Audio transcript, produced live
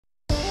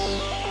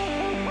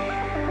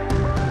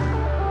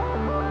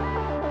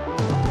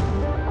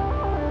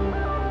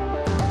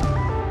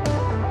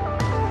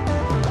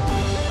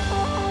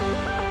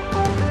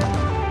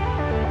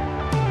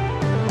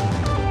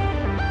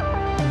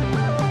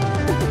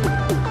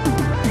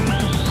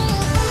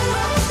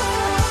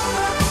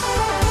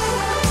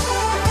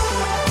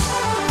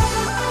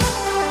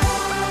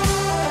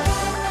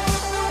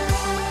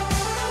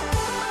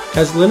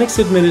As Linux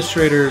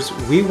administrators,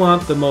 we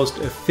want the most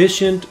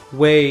efficient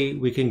way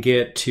we can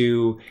get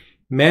to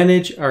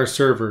manage our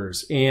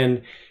servers,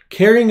 and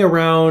carrying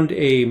around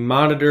a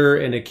monitor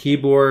and a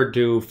keyboard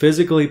to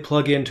physically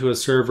plug into a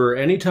server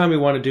anytime we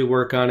want to do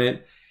work on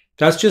it,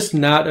 that's just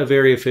not a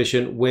very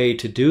efficient way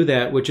to do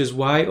that, which is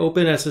why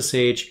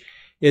OpenSSH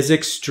is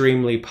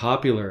extremely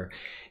popular.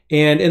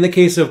 And in the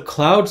case of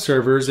cloud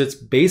servers, it's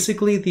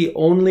basically the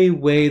only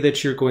way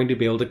that you're going to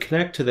be able to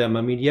connect to them.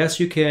 I mean, yes,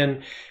 you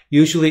can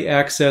usually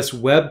access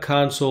web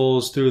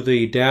consoles through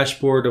the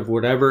dashboard of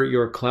whatever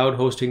your cloud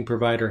hosting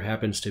provider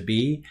happens to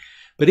be,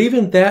 but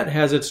even that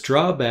has its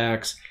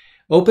drawbacks.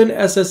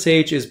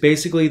 OpenSSH is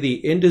basically the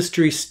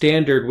industry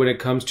standard when it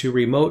comes to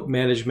remote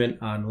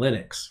management on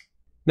Linux.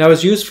 Now,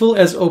 as useful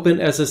as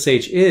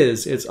OpenSSH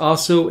is, it's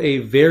also a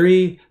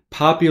very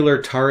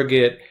popular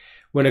target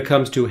when it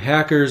comes to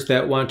hackers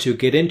that want to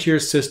get into your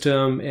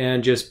system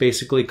and just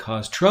basically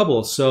cause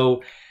trouble.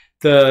 So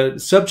the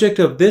subject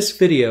of this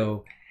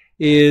video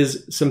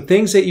is some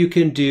things that you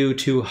can do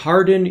to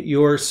harden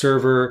your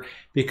server,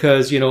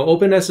 because, you know,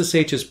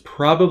 OpenSSH is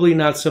probably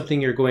not something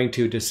you're going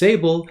to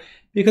disable,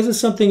 because it's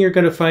something you're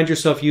going to find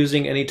yourself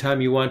using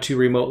anytime you want to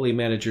remotely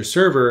manage your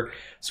server.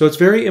 So it's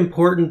very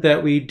important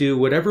that we do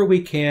whatever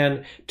we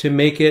can to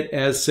make it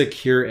as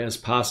secure as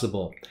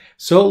possible.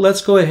 So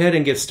let's go ahead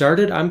and get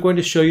started. I'm going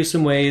to show you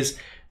some ways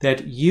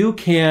that you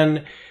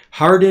can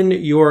harden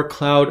your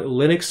cloud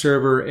Linux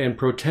server and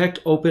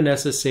protect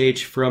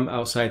OpenSSH from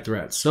outside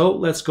threats. So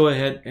let's go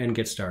ahead and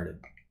get started.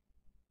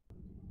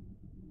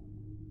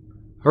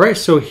 All right,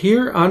 so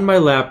here on my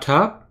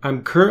laptop,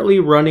 I'm currently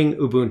running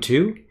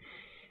Ubuntu.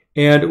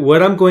 And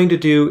what I'm going to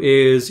do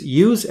is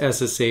use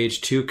SSH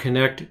to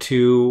connect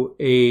to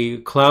a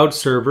cloud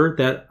server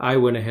that I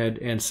went ahead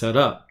and set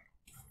up.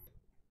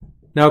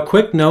 Now,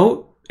 quick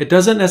note, it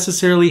doesn't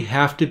necessarily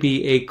have to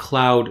be a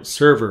cloud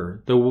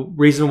server. The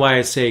reason why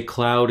I say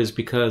cloud is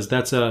because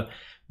that's a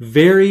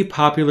very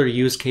popular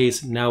use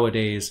case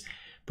nowadays.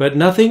 But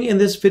nothing in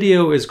this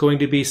video is going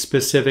to be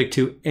specific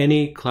to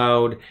any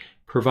cloud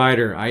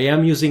provider. I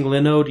am using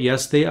Linode.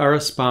 Yes, they are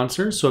a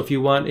sponsor. So if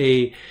you want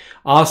a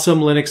awesome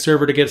Linux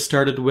server to get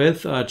started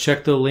with,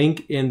 check the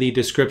link in the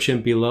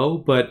description below.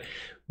 But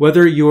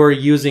whether you're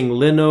using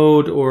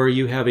Linode or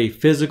you have a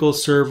physical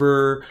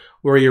server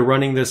or you're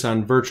running this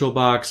on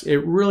VirtualBox, it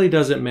really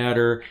doesn't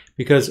matter,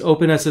 because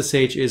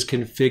OpenSSH is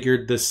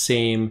configured the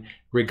same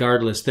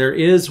regardless. There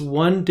is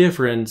one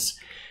difference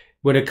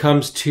when it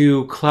comes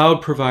to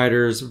cloud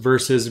providers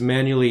versus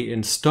manually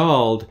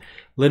installed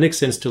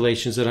Linux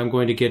installations that I'm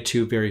going to get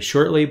to very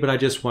shortly, but I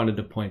just wanted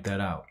to point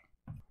that out.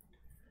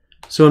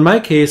 So in my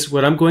case,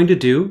 what I'm going to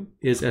do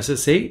is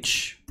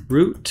SSH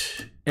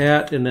root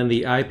at and then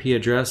the IP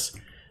address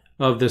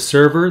of the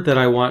server that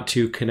I want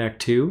to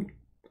connect to.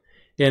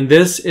 And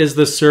this is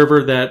the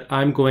server that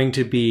I'm going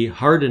to be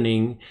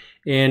hardening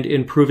and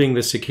improving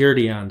the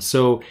security on.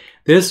 So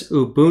this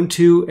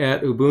Ubuntu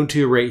at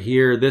Ubuntu right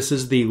here, this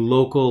is the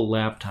local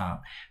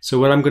laptop. So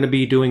what I'm going to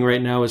be doing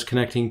right now is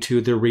connecting to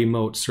the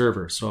remote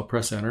server. So I'll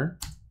press enter.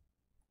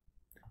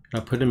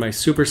 I'll put in my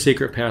super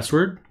secret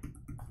password.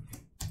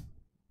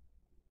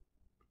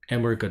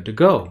 And we're good to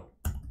go.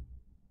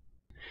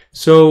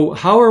 So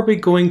how are we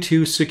going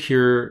to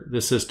secure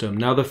the system?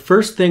 Now, the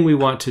first thing we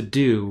want to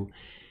do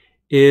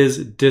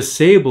is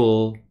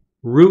disable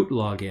root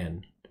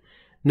login.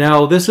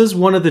 Now, this is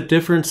one of the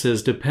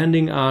differences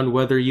depending on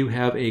whether you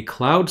have a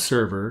cloud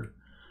server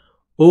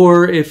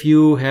or if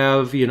you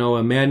have, you know,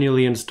 a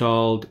manually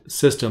installed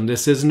system.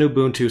 This is an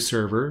Ubuntu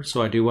server,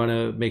 so I do want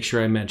to make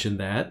sure I mention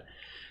that.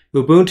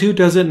 Ubuntu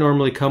doesn't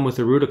normally come with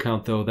a root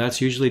account though. That's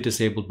usually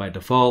disabled by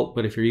default,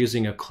 but if you're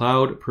using a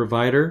cloud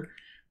provider,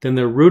 then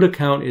the root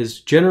account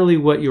is generally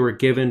what you were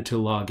given to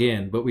log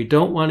in. But we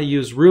don't want to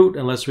use root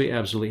unless we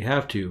absolutely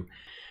have to.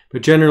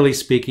 But generally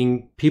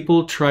speaking,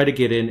 people try to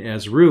get in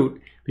as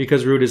root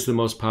because root is the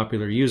most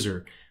popular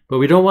user. But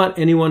we don't want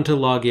anyone to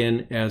log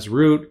in as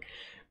root,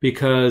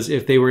 because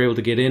if they were able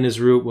to get in as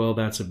root, well,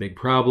 that's a big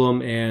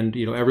problem. And,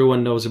 you know,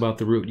 everyone knows about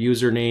the root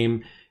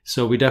username.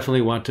 So we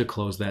definitely want to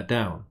close that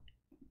down.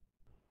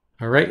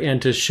 All right,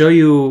 and to show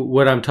you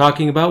what I'm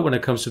talking about when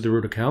it comes to the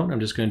root account,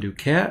 I'm just going to do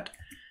cat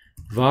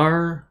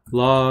var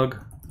log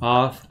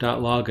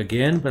auth.log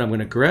again, but I'm going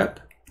to grep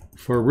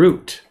for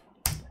root.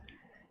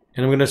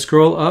 And I'm going to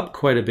scroll up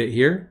quite a bit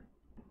here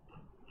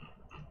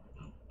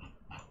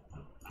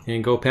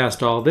and go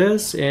past all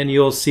this, and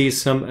you'll see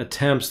some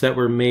attempts that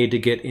were made to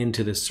get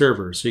into the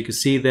server. So you can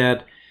see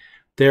that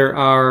there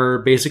are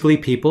basically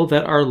people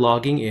that are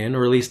logging in,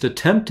 or at least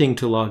attempting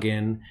to log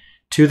in,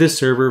 to the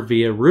server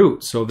via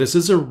root. So this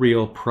is a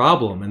real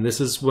problem, and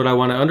this is what I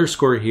want to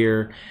underscore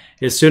here.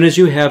 As soon as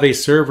you have a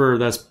server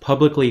that's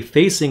publicly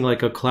facing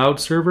like a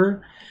cloud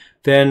server,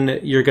 then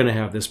you're going to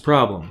have this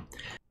problem.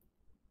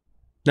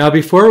 Now,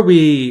 before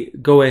we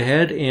go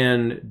ahead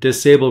and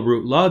disable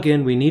root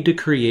login, we need to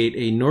create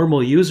a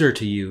normal user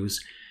to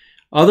use.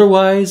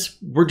 Otherwise,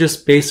 we're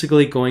just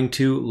basically going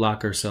to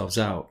lock ourselves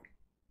out.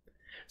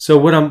 So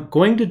what I'm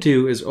going to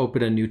do is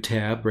open a new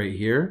tab right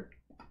here.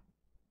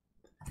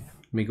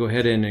 Let me go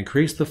ahead and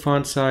increase the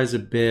font size a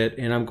bit,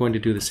 and I'm going to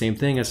do the same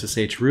thing,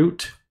 SSH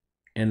root,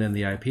 and then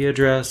the IP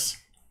address.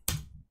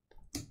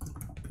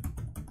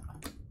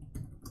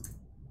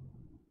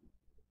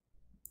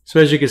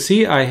 So as you can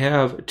see, I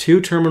have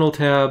two terminal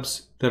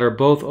tabs that are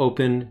both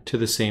open to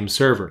the same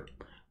server.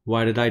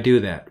 Why did I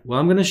do that? Well,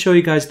 I'm going to show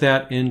you guys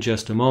that in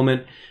just a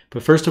moment.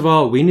 But first of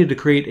all, we need to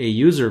create a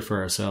user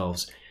for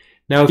ourselves.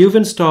 Now, if you've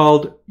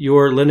installed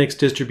your Linux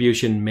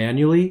distribution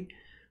manually,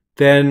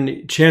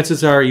 then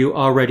chances are you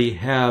already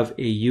have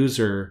a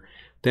user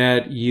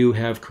that you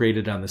have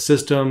created on the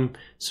system.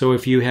 So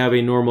if you have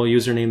a normal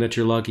username that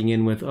you're logging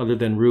in with other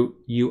than root,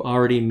 you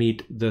already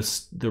meet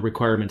the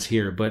requirements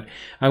here. But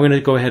I'm going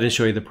to go ahead and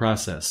show you the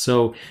process.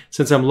 So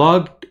since I'm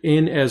logged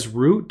in as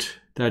root,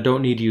 I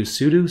don't need to use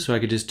sudo, so I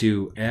could just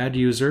do add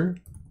user.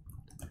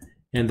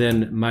 And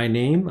then my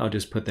name, I'll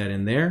just put that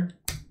in there.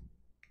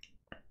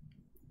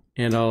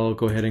 And I'll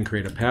go ahead and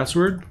create a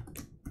password.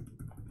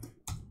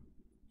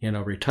 And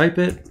I'll retype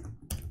it.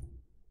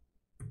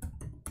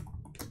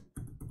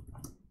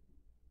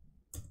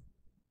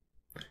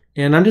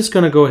 And I'm just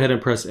going to go ahead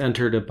and press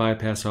enter to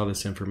bypass all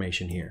this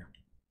information here.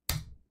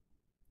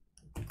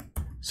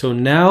 So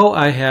now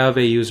I have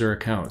a user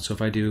account. So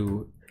if I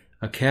do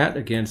a cat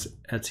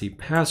against Etsy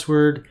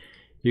password,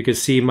 you can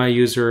see my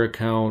user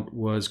account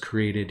was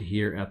created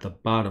here at the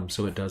bottom,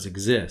 so it does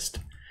exist.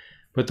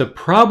 But the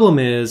problem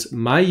is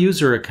my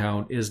user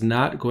account is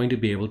not going to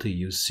be able to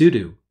use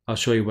sudo. I'll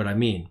show you what I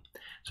mean.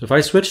 So if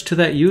I switch to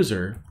that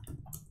user,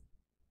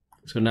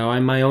 so now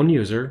I'm my own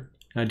user,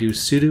 I do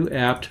sudo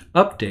apt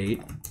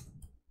update.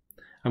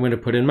 I'm going to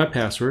put in my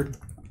password.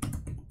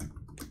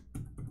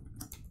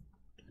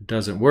 It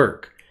doesn't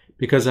work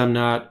because I'm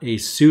not a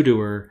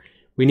sudoer.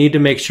 We need to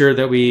make sure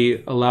that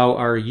we allow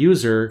our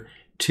user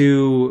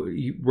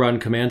to run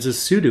commands as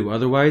sudo.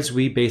 Otherwise,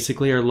 we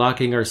basically are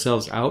locking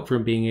ourselves out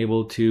from being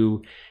able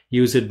to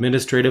use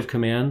administrative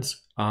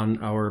commands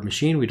on our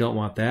machine. We don't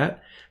want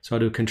that. So I'll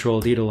do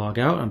Control-D to log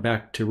out. I'm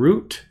back to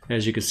root,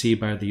 as you can see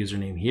by the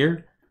username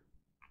here.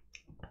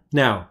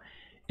 Now,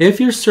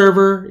 if your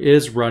server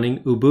is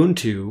running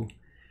Ubuntu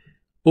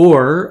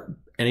or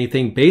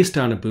anything based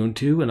on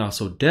Ubuntu and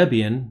also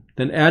Debian,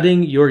 then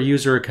adding your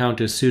user account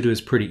to sudo is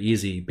pretty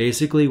easy.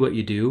 Basically what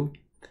you do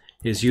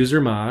is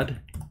usermod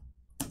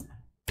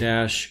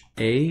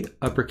 -a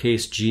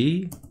uppercase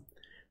G,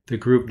 the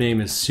group name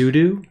is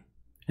sudo,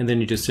 and then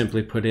you just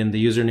simply put in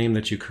the username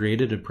that you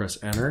created and press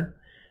enter.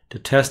 To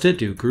test it,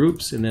 do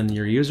groups and then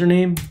your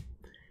username,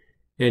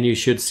 and you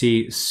should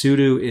see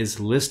sudo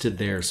is listed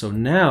there. So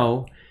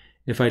now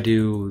if I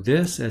do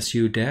this,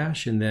 su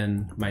dash, and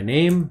then my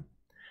name,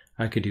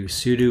 I could do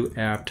sudo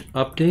apt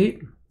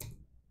update,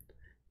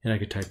 and I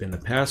could type in the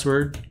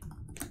password,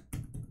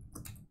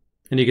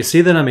 and you can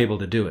see that I'm able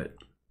to do it.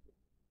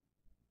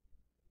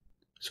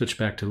 Switch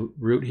back to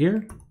root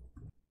here.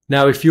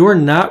 Now, if you're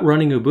not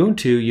running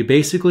Ubuntu, you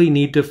basically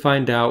need to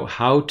find out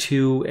how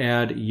to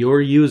add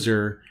your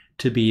user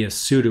to be a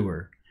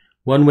sudoer.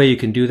 One way you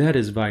can do that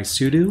is by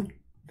sudo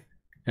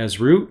as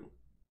root,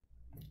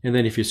 and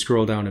then if you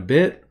scroll down a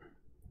bit,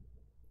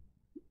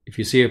 if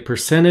you see a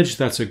percentage,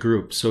 that's a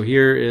group. So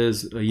here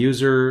is a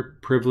user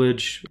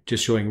privilege,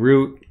 just showing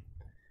root.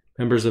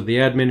 Members of the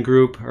admin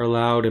group are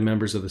allowed and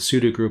members of the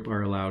sudo group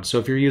are allowed. So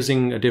if you're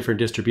using a different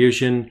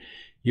distribution,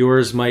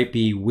 yours might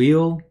be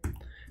wheel.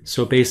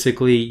 So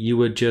basically you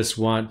would just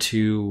want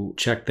to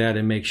check that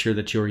and make sure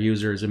that your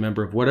user is a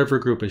member of whatever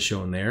group is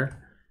shown there.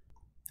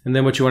 And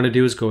then what you want to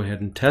do is go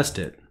ahead and test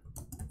it.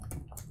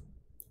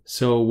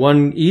 So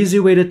one easy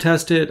way to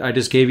test it, I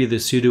just gave you the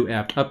sudo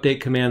apt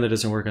update command. That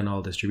doesn't work on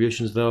all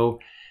distributions though.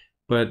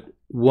 But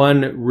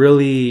one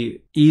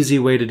really easy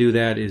way to do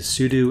that is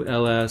sudo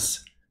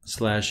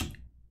ls/etc.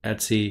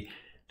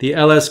 The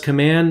ls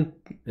command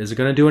isn't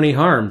going to do any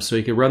harm. So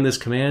you can run this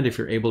command. If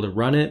you're able to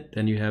run it,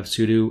 then you have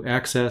sudo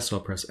access. So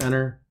I'll press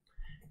enter.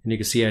 And you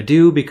can see I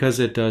do because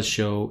it does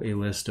show a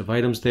list of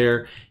items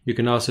there. You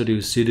can also do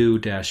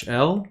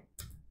sudo-l.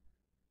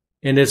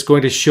 And it's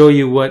going to show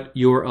you what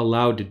you're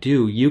allowed to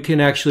do. You can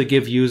actually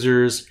give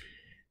users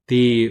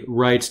the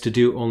rights to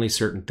do only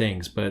certain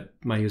things, but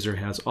my user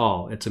has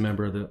all. It's a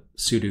member of the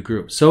sudo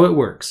group. So it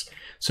works.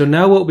 So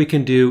now what we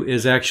can do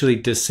is actually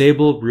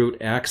disable root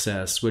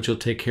access, which will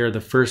take care of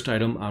the first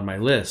item on my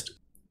list.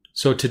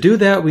 So to do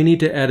that, we need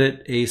to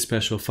edit a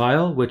special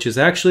file, which is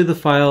actually the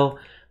file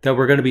that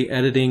we're going to be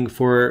editing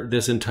for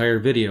this entire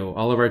video.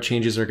 All of our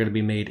changes are going to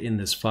be made in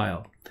this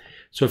file.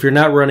 So if you're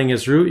not running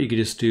as root, you can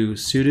just do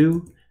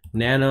sudo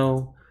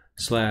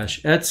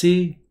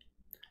nano/etsy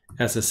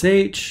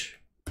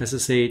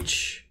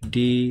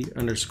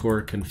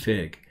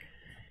sshd_config.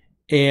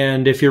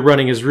 And if you're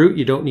running as root,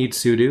 you don't need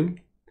sudo.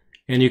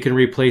 And you can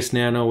replace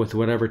nano with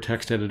whatever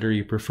text editor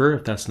you prefer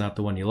if that's not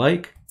the one you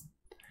like.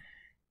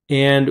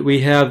 And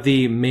we have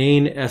the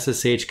main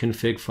SSH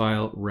config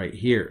file right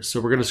here. So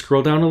we're going to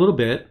scroll down a little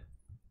bit.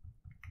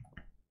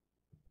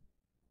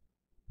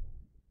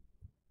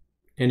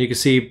 And you can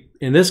see,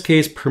 in this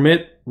case,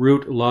 permit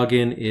root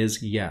login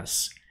is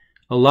yes.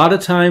 A lot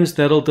of times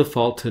that'll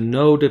default to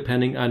no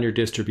depending on your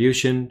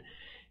distribution.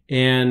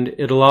 And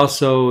it'll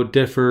also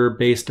differ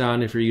based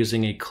on if you're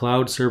using a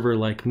cloud server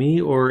like me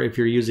or if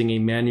you're using a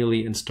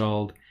manually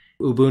installed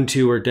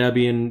Ubuntu or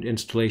Debian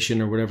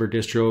installation or whatever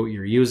distro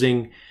you're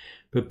using.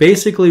 But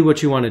basically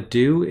what you want to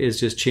do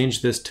is just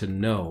change this to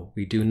no.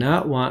 We do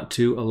not want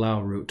to allow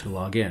root to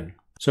log in.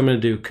 So I'm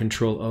going to do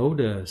Control O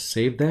to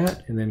save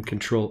that and then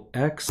Control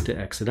X to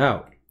exit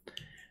out.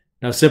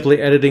 Now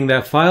simply editing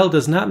that file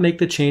does not make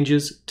the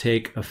changes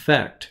take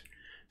effect.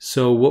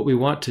 So what we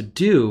want to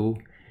do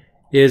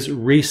is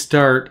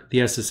restart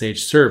the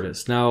SSH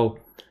service. Now,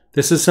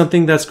 this is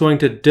something that's going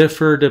to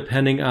differ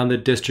depending on the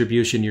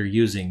distribution you're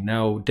using.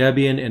 Now,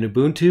 Debian and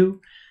Ubuntu,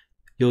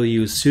 you'll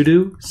use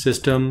sudo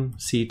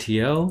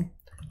systemctl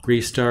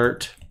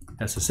restart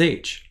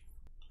SSH.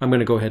 I'm going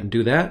to go ahead and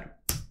do that.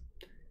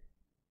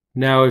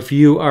 Now, if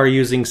you are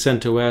using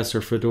CentOS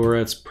or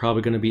Fedora, it's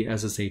probably going to be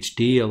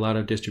SSHD. A lot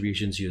of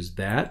distributions use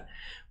that.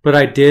 But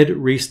I did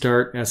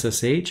restart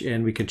SSH,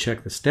 and we can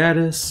check the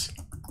status.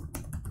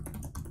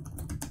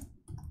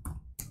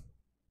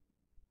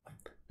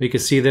 We can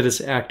see that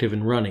it's active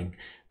and running.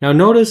 Now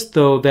notice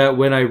though that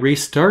when I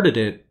restarted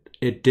it,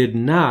 it did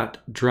not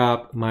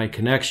drop my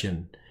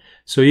connection.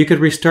 So you could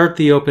restart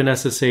the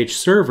OpenSSH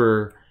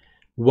server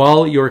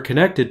while you're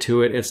connected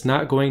to it. It's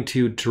not going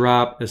to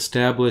drop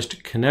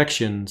established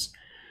connections.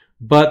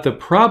 But the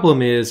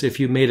problem is if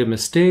you made a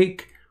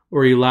mistake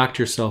or you locked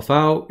yourself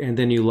out and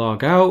then you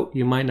log out,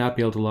 you might not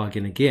be able to log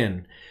in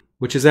again,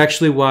 which is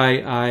actually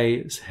why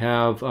I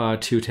have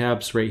two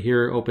tabs right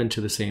here open to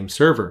the same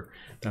server.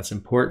 That's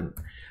important.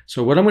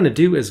 So what I'm going to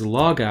do is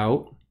log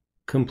out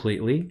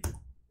completely.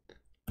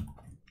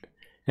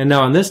 And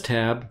now on this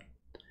tab,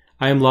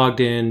 I am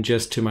logged in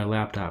just to my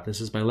laptop.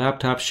 This is my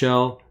laptop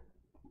shell.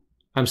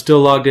 I'm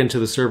still logged into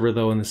the server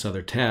though in this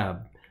other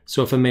tab.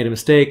 So if I made a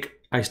mistake,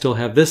 I still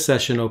have this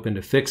session open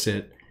to fix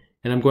it.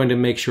 And I'm going to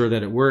make sure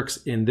that it works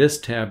in this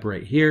tab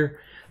right here.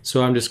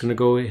 So I'm just going to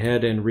go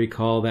ahead and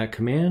recall that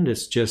command.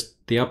 It's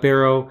just the up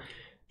arrow.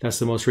 That's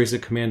the most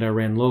recent command I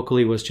ran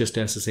locally, was just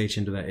to SSH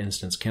into that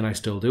instance. Can I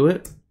still do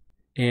it?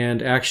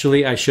 And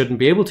actually I shouldn't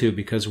be able to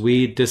because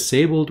we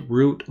disabled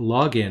root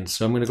login.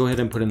 So I'm going to go ahead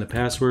and put in the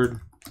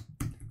password.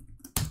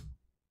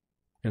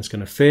 And it's going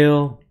to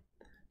fail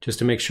just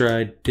to make sure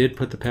I did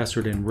put the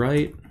password in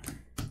right.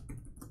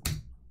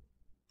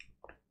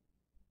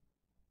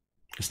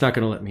 It's not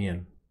going to let me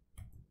in.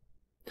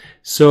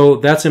 So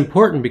that's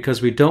important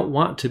because we don't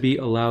want to be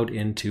allowed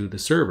into the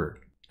server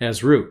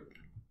as root.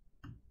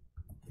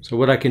 So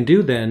what I can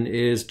do then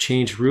is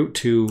change root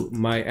to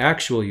my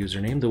actual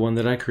username, the one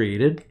that I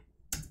created.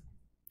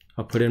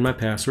 I'll put in my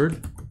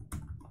password.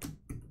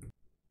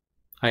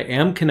 I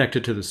am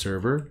connected to the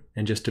server,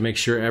 and just to make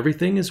sure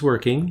everything is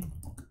working,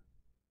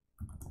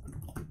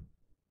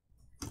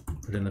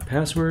 put in the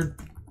password,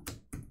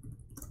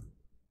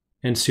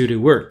 and sudo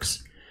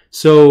works.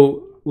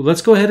 So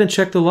let's go ahead and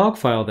check the log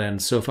file then.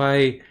 So if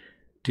I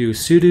do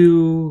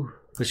sudo,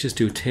 let's just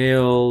do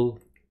tail,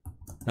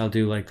 I'll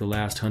do like the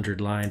last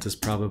 100 lines. It's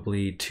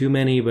probably too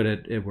many, but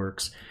it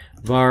works.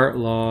 Var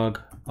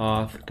log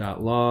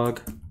auth.log.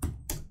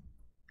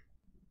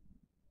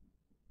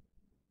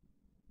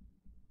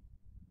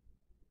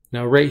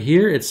 Now right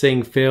here, it's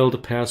saying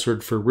failed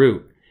password for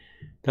root.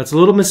 That's a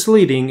little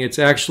misleading. It's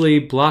actually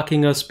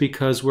blocking us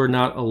because we're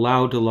not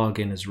allowed to log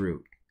in as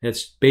root.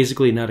 It's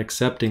basically not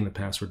accepting the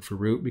password for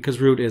root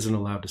because root isn't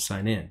allowed to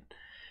sign in.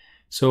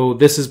 So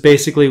this is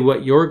basically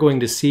what you're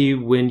going to see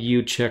when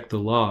you check the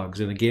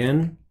logs. And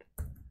again,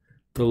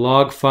 the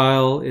log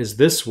file is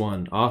this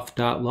one,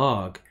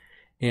 auth.log.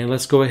 And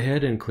let's go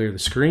ahead and clear the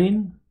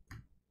screen.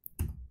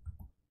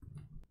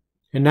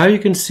 And now you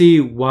can see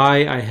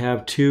why I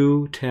have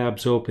two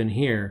tabs open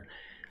here.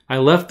 I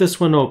left this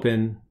one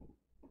open.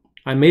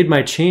 I made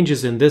my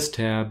changes in this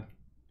tab.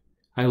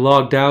 I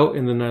logged out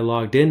and then I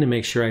logged in to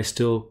make sure I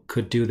still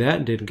could do that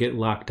and didn't get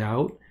locked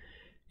out.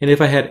 And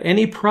if I had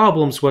any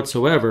problems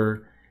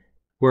whatsoever,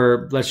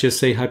 where let's just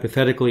say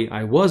hypothetically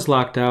I was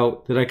locked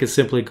out, that I could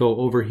simply go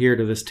over here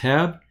to this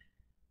tab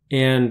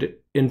and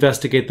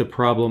investigate the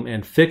problem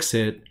and fix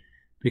it,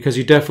 because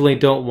you definitely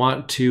don't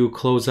want to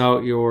close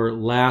out your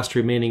last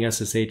remaining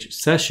SSH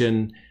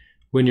session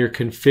when you're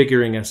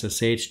configuring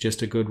SSH,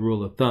 just a good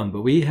rule of thumb.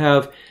 But we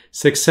have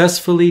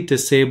successfully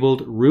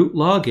disabled root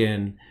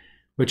login,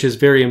 which is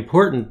very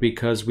important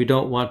because we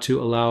don't want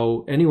to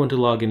allow anyone to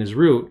log in as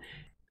root.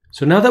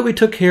 So now that we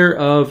took care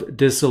of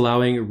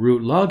disallowing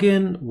root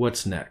login,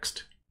 what's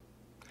next?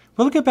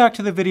 We'll get back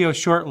to the video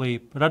shortly,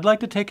 but I'd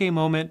like to take a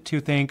moment to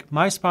thank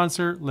my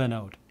sponsor,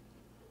 Linode.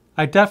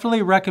 I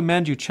definitely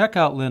recommend you check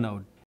out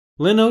Linode.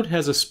 Linode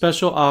has a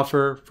special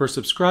offer for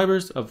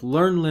subscribers of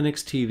Learn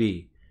Linux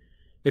TV.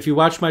 If you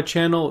watch my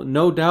channel,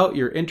 no doubt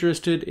you're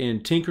interested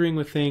in tinkering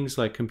with things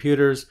like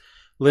computers,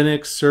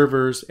 Linux,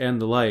 servers, and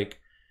the like.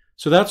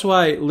 So that's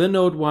why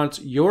Linode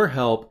wants your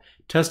help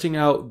testing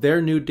out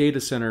their new data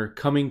center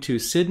coming to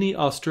Sydney,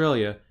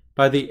 Australia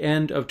by the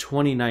end of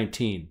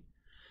 2019.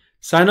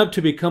 Sign up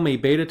to become a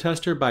beta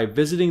tester by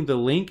visiting the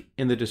link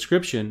in the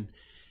description,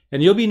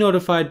 and you'll be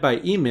notified by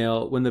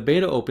email when the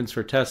beta opens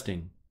for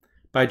testing.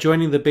 By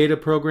joining the beta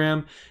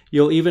program,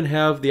 you'll even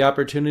have the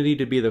opportunity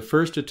to be the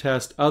first to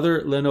test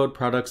other Linode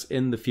products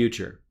in the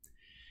future.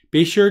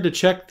 Be sure to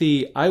check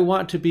the I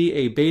want to be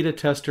a beta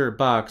tester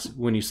box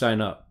when you sign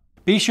up.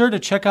 Be sure to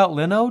check out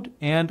Linode,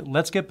 and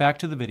let's get back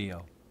to the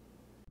video.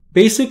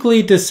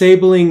 Basically,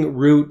 disabling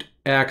root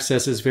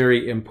access is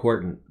very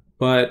important,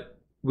 but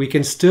we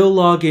can still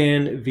log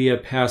in via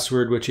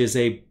password, which is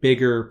a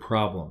bigger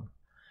problem.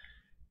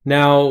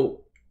 Now,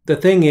 the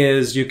thing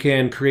is, you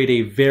can create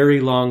a very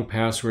long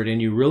password,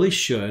 and you really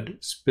should,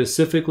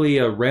 specifically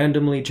a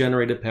randomly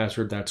generated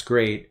password. That's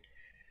great.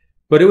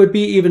 But it would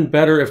be even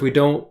better if we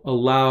don't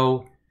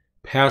allow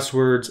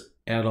passwords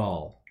at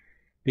all,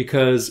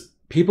 because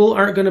people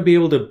aren't going to be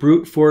able to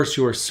brute force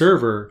your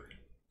server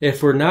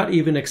if we're not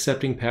even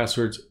accepting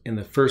passwords in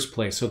the first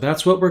place. So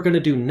that's what we're going to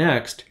do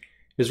next,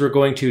 is we're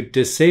going to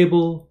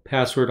disable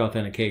password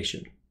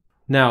authentication.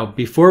 Now,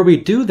 before we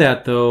do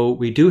that though,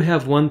 we do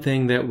have one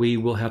thing that we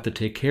will have to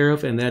take care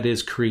of, and that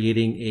is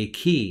creating a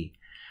key.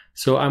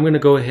 So I'm going to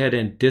go ahead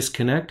and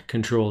disconnect,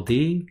 Control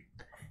D.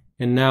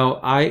 And now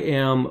I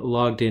am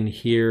logged in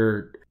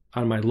here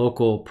on my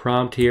local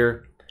prompt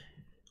here.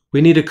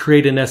 We need to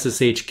create an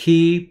SSH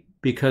key,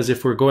 because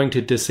if we're going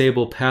to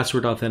disable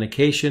password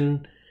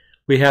authentication,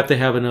 we have to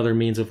have another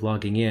means of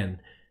logging in.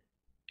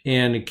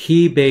 And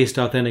key-based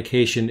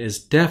authentication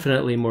is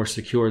definitely more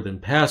secure than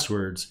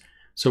passwords,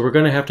 so we're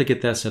going to have to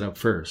get that set up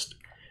first.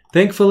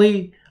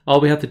 Thankfully, all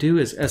we have to do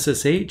is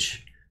SSH-keygen,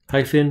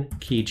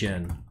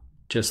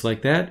 just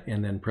like that,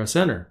 and then press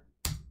enter.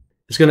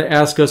 It's going to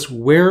ask us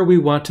where we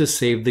want to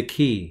save the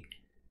key.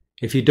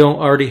 If you don't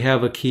already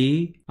have a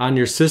key on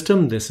your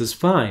system, this is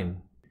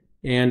fine.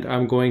 And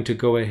I'm going to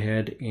go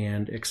ahead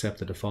and accept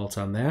the defaults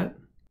on that.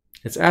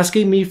 It's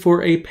asking me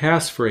for a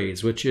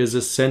passphrase, which is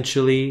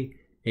essentially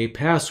a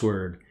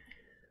password.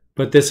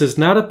 But this is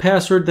not a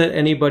password that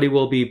anybody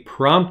will be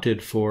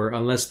prompted for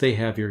unless they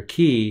have your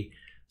key.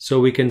 So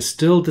we can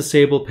still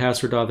disable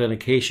password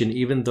authentication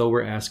even though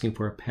we're asking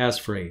for a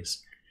passphrase.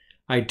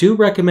 I do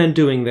recommend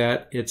doing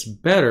that. It's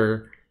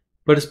better,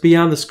 but it's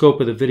beyond the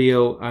scope of the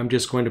video. I'm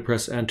just going to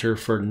press enter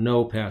for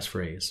no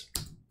passphrase.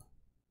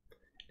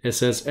 It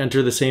says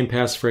enter the same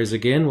passphrase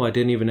again. Well, I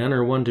didn't even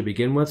enter one to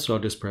begin with, so I'll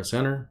just press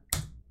enter.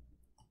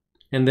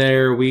 And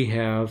there we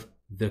have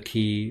the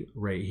key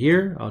right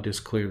here. I'll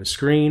just clear the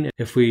screen.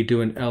 If we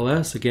do an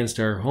ls against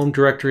our home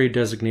directory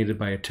designated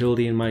by a tilde,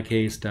 in my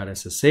case,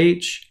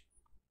 .ssh,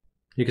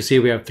 you can see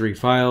we have 3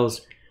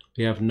 files.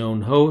 We have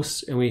known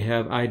hosts, and we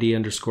have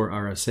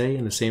id_rsa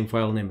in the same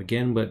file name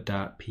again, but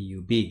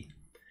 .pub.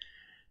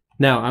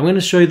 Now, I'm going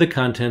to show you the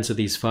contents of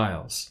these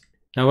files.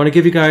 Now, I want to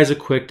give you guys a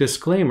quick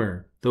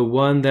disclaimer. The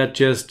one that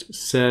just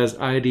says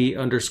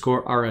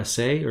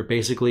id_rsa, or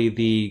basically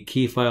the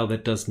key file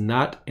that does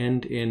not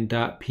end in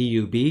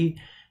 .pub,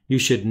 you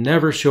should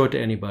never show it to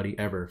anybody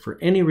ever, for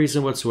any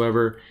reason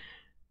whatsoever.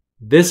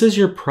 This is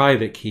your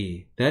private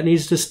key. That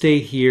needs to stay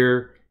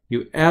here.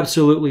 You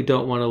absolutely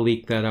don't want to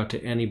leak that out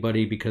to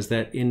anybody because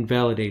that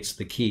invalidates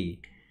the key.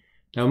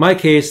 Now in my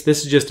case,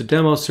 this is just a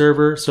demo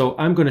server, so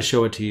I'm going to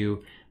show it to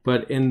you,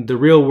 but in the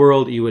real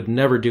world, you would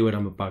never do what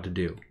I'm about to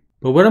do.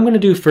 But what I'm going to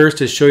do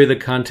first is show you the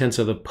contents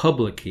of the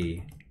public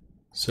key.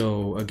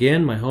 So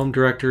again, my home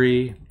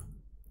directory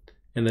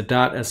and the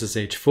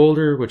 .ssh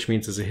folder, which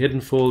means it's a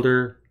hidden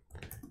folder,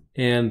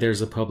 and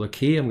there's a public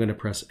key. I'm going to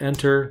press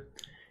enter,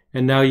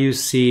 and now you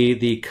see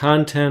the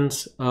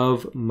contents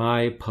of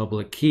my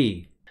public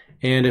key.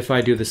 And if I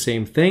do the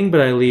same thing,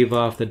 but I leave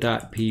off the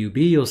 .pub,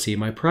 you'll see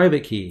my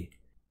private key.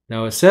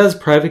 Now it says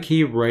private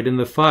key right in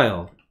the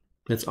file.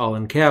 It's all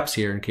in caps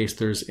here in case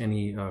there's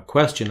any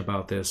question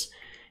about this.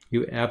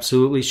 You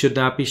absolutely should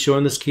not be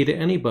showing this key to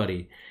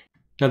anybody.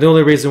 Now the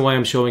only reason why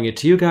I'm showing it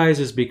to you guys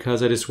is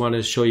because I just want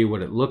to show you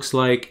what it looks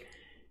like.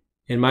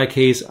 In my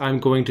case, I'm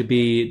going to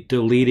be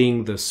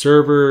deleting the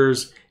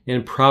servers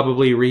and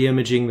probably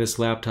re-imaging this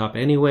laptop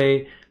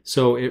anyway.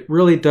 So it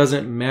really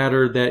doesn't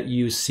matter that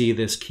you see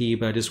this key,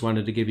 but I just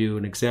wanted to give you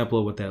an example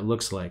of what that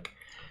looks like.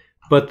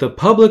 But the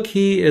public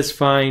key is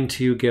fine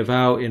to give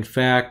out. In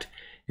fact,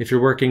 if you're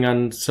working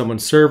on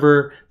someone's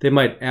server, they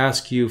might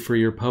ask you for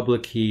your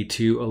public key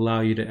to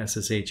allow you to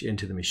SSH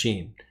into the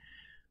machine.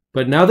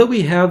 But now that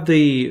we have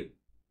the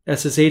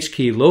SSH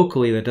key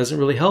locally, that doesn't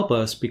really help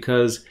us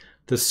because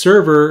the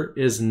server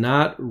is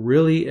not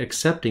really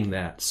accepting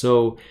that.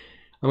 So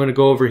I'm going to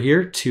go over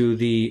here to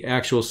the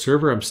actual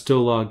server. I'm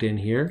still logged in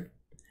here.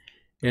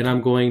 And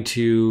I'm going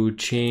to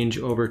change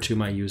over to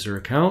my user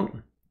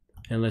account.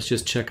 And let's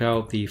just check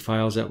out the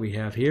files that we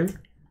have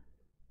here.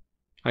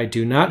 I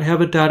do not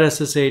have a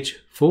 .ssh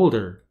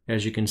folder,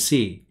 as you can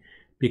see,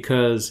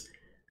 because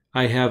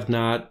I have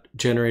not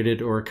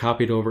generated or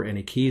copied over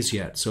any keys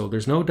yet. So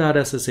there's no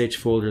 .ssh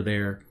folder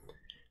there.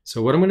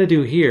 So what I'm going to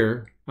do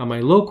here on my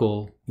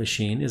local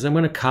machine is I'm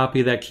going to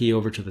copy that key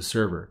over to the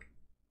server.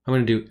 I'm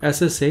going to do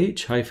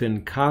ssh-copy-id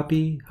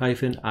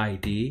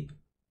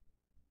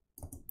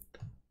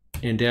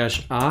and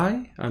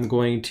 -i. I'm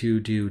going to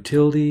do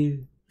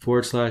tilde/.ssh.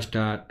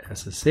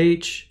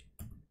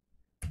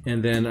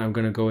 And then I'm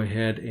going to go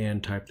ahead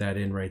and type that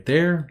in right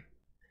there.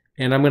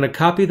 And I'm going to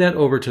copy that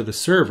over to the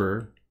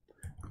server,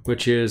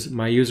 which is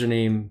my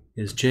username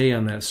is J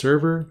on that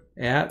server,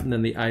 and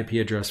then the IP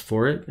address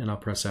for it, and I'll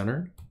press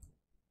enter.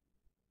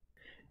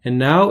 And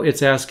now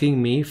it's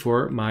asking me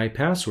for my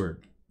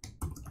password.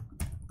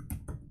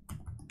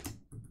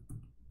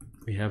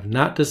 We have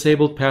not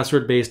disabled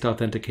password-based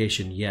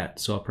authentication yet,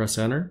 so I'll press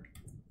enter.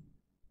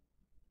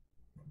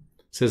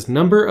 It says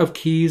number of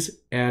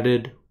keys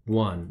added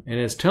 1, and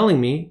it's telling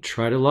me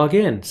try to log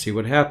in, see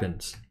what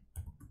happens.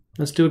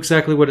 Let's do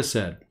exactly what it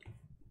said.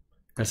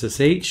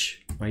 SSH,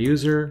 my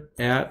user,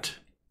 and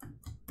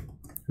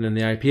then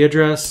the IP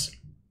address.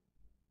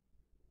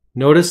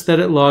 Notice that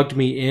it logged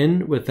me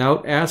in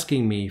without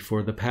asking me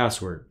for the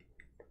password.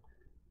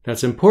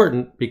 That's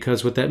important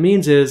because what that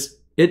means is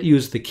it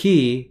used the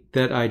key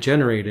that I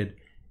generated.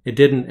 It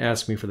didn't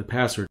ask me for the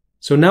password.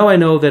 So now I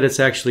know that it's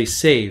actually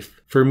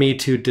safe for me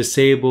to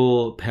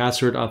disable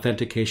password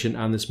authentication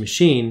on this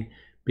machine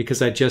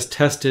because I just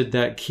tested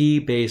that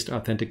key-based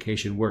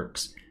authentication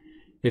works.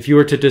 If you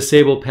were to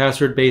disable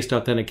password-based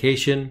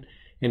authentication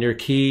and your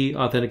key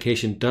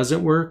authentication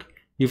doesn't work,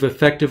 you've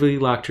effectively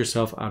locked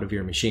yourself out of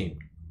your machine.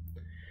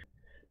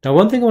 Now,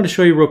 one thing I want to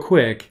show you real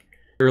quick,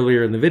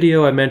 earlier in the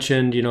video I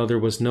mentioned, there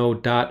was no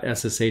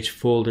 .ssh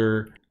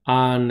folder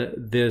on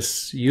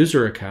this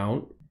user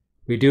account.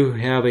 We do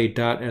have a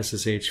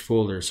 .ssh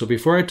folder. So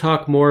before I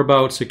talk more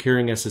about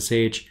securing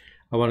SSH,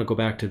 I want to go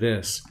back to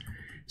this.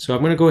 So I'm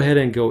going to go ahead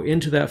and go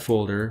into that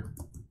folder,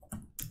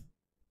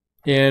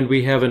 and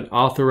we have an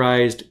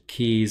authorized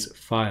keys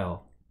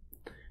file.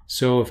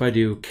 So if I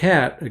do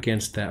cat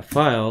against that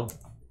file,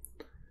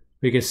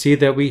 we can see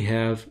that we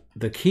have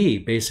the key.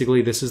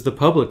 Basically, this is the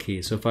public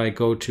key. So if I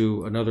go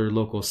to another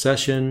local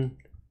session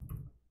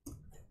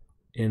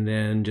and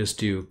then just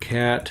do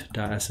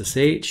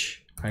cat.ssh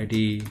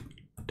id.pub,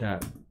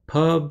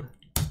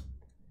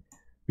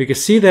 we can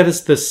see that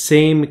it's the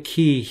same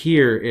key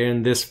here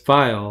in this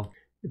file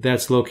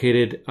that's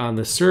located on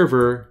the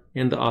server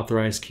in the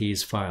authorized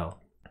keys file.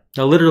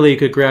 Now, literally, you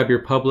could grab your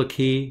public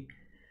key,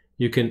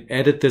 you can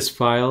edit this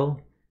file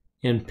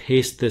and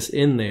paste this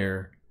in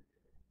there,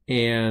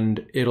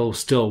 and it'll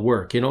still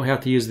work. You don't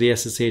have to use the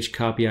SSH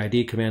copy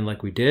ID command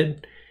like we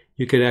did.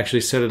 You could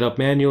actually set it up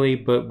manually,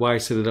 but why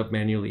set it up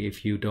manually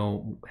if you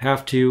don't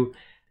have to?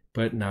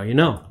 But now you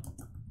know.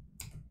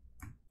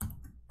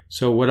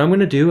 So what I'm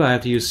going to do, I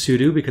have to use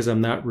sudo because I'm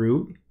not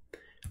root.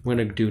 I'm going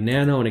to do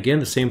nano, and again,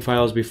 the same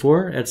file as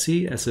before,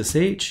 etc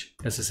ssh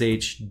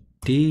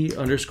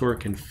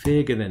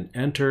sshd_config, and then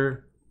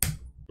enter.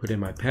 Put in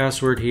my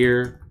password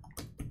here.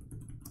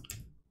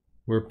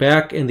 We're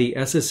back in the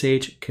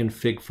SSH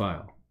config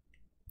file.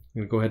 I'm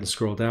going to go ahead and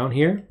scroll down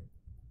here.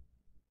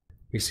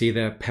 We see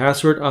that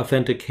password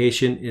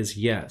authentication is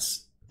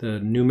yes. The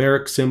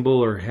numeric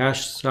symbol or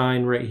hash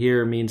sign right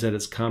here means that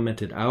it's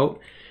commented out.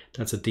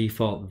 That's a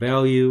default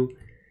value.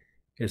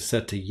 It's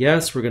set to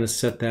yes. We're going to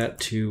set that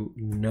to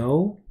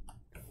no.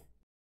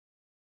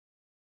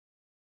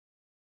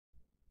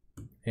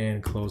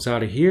 And close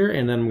out of here.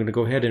 And then I'm going to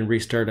go ahead and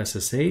restart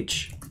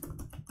SSH.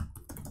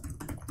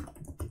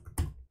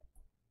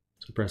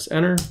 So press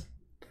enter.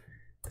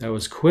 That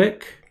was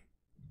quick.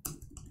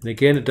 And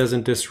again, it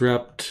doesn't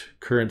disrupt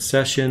current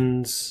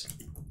sessions.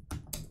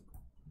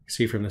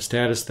 See from the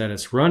status that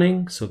it's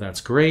running, so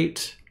that's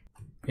great.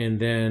 And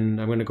then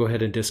I'm going to go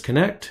ahead and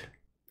disconnect.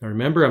 Now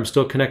remember, I'm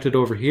still connected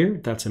over here.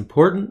 That's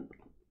important.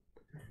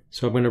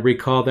 So I'm going to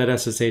recall that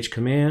SSH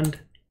command.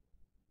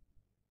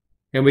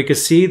 And we can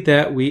see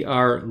that we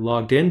are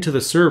logged into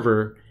the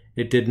server.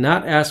 It did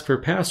not ask for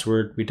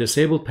password. We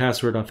disabled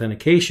password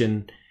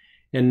authentication.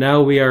 And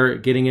now we are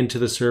getting into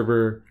the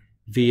server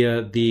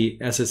via the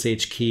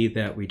SSH key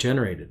that we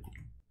generated.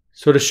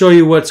 So to show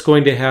you what's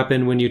going to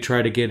happen when you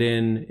try to get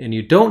in and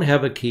you don't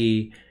have a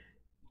key,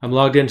 I'm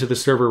logged into the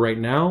server right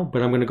now,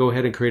 but I'm going to go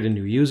ahead and create a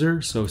new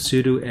user. So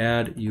sudo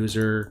add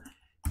user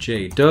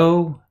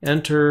jdo,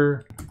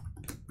 enter,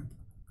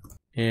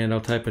 and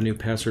I'll type a new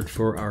password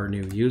for our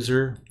new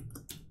user.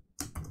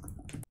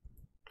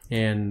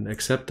 And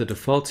accept the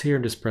defaults here,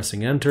 just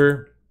pressing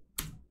enter.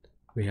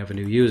 We have a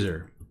new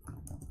user.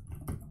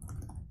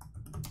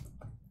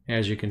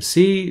 As you can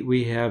see,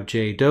 we have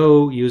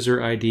jdo,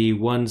 user ID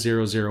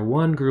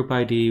 1001, group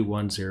ID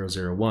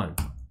 1001.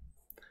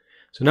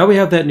 So now we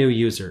have that new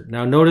user.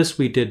 Now notice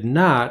we did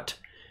not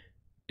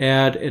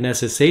add an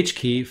SSH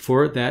key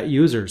for that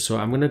user. So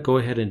I'm going to go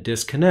ahead and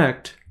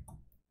disconnect.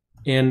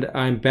 And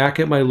I'm back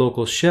at my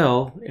local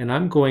shell, and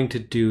I'm going to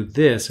do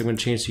this. I'm going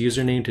to change the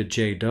username to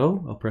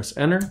jdo. I'll press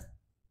enter.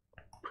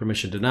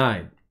 Permission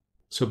denied.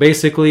 So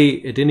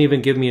basically, it didn't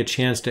even give me a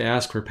chance to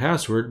ask for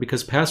password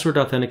because password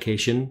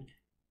authentication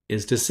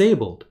is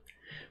disabled.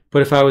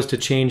 But if I was to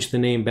change the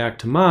name back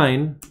to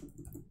mine,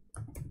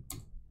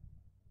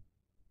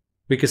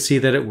 we can see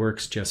that it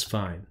works just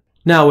fine.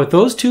 Now, with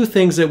those two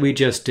things that we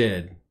just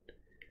did,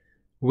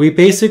 we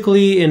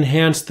basically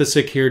enhanced the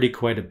security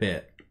quite a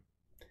bit.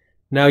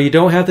 Now, you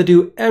don't have to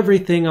do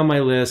everything on my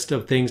list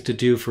of things to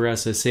do for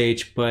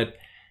SSH, but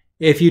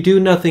if you do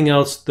nothing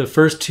else, the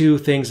first two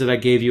things that I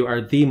gave you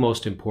are the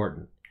most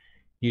important.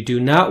 You do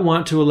not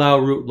want to allow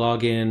root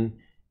login,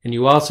 and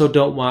you also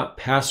don't want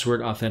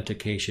password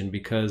authentication,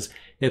 because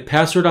if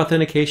password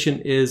authentication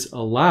is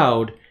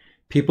allowed,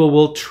 people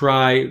will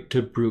try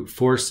to brute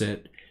force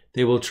it.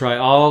 They will try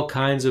all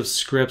kinds of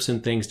scripts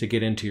and things to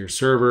get into your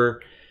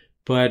server.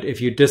 But if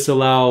you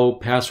disallow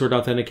password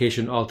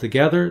authentication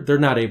altogether, they're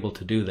not able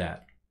to do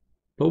that.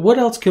 But what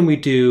else can we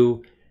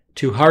do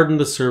to harden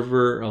the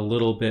server a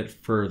little bit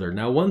further?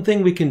 Now, one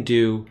thing we can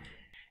do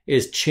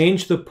is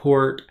change the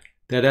port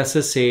that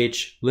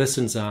SSH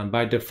listens on.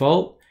 By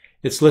default,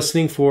 it's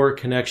listening for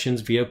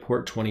connections via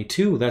port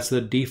 22. That's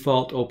the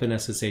default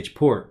OpenSSH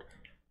port.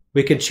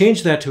 We can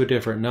change that to a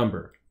different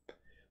number.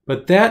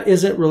 But that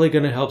isn't really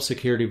going to help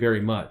security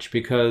very much,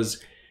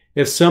 because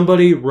if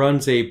somebody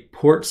runs a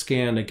port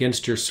scan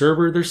against your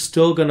server, they're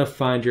still going to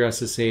find your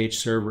SSH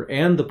server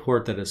and the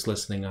port that it's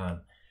listening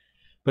on.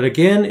 But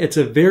again, it's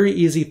a very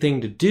easy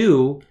thing to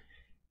do.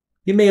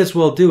 You may as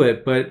well do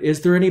it, but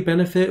is there any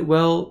benefit?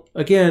 Well,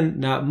 again,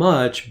 not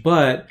much,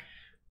 but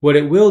what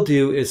it will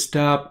do is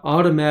stop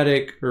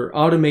automatic or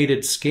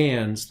automated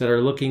scans that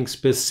are looking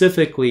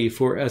specifically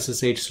for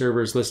SSH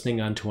servers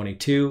listening on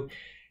 22.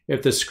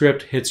 If the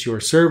script hits your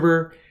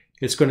server,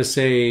 it's going to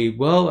say,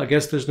 well, I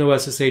guess there's no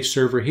SSH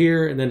server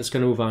here, and then it's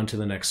going to move on to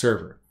the next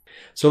server.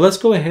 So let's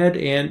go ahead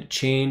and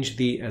change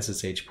the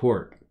SSH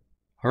port.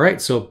 All right,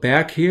 so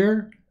back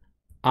here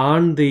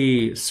on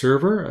the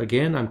server,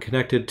 again, I'm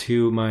connected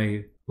to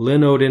my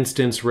Linode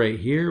instance right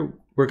here.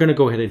 We're going to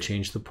go ahead and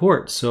change the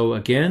port. So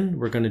again,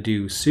 we're going to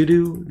do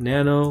sudo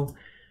nano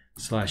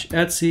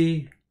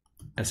 /etc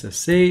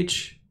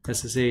ssh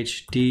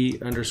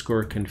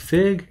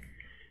sshd_config,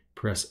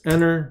 press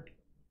enter.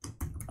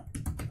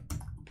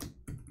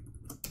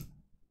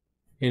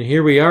 And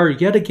here we are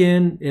yet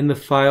again in the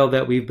file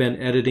that we've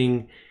been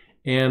editing,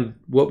 and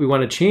what we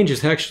want to change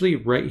is actually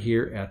right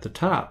here at the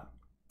top.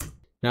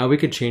 Now we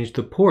could change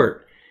the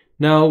port.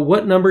 Now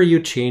what number you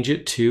change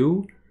it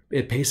to,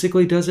 it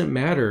basically doesn't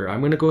matter. I'm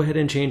going to go ahead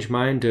and change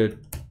mine to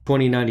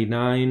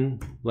 2099,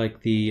 like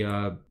the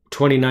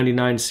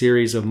 2099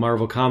 series of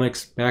Marvel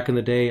Comics back in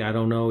the day. I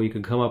don't know, you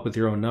can come up with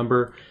your own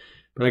number,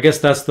 but I guess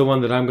that's the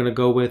one that I'm going to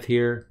go with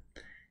here.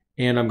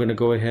 And I'm going to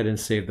go ahead and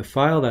save the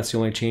file. That's the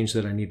only change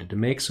that I needed to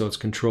make. So it's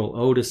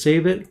Control-O to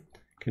save it,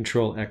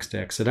 Control-X to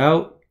exit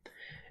out.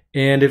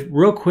 And if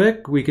real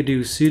quick, we could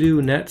do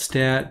sudo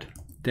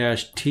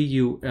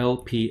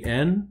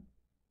netstat-tulpn,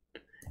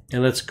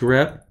 and let's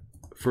grep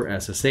for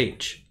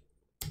SSH.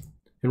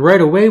 And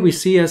right away, we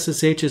see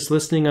SSH is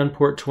listening on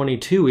port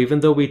 22.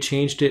 Even though we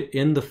changed it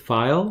in the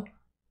file,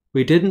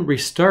 we didn't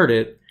restart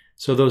it.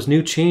 So those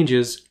new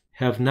changes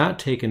have not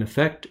taken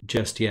effect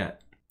just yet.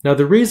 Now,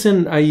 the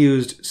reason I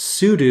used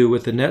sudo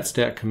with the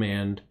netstat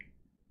command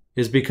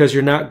is because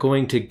you're not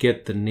going to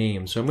get the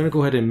name. So I'm going to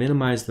go ahead and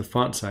minimize the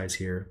font size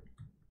here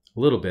a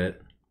little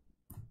bit.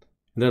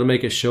 And that'll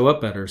make it show up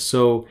better.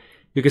 So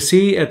you can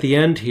see at the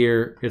end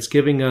here, it's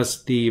giving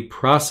us the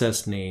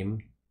process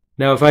name.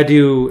 Now, if I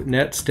do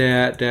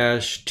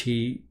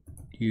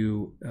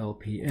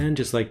netstat-tulpn,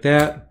 just like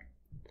that,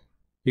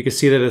 you can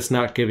see that it's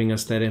not giving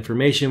us that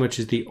information, which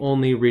is the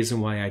only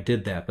reason why I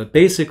did that. But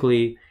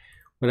basically,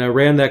 when I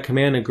ran that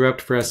command and grepped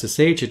for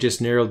SSH, it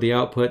just narrowed the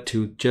output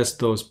to just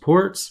those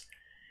ports.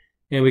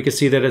 And we can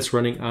see that it's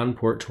running on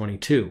port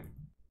 22.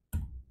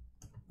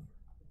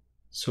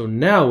 So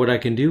now what I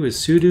can do is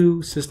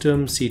sudo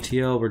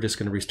systemctl. We're just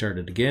going to restart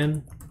it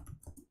again.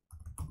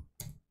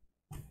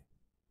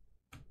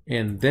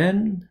 And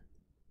then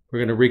we're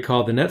going to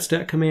recall the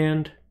netstat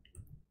command.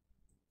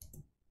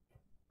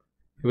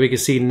 And we can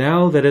see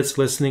now that it's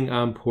listening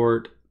on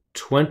port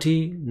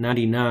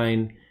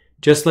 2099,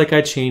 just like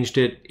I changed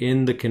it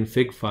in the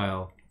config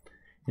file.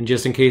 And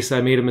just in case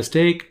I made a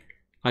mistake,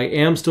 I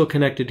am still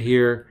connected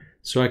here,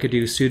 so I could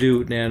do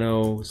sudo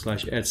nano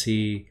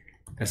 /etc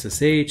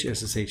ssh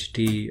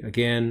sshd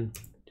again,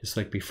 just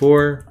like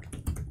before.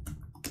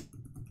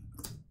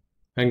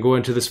 I can go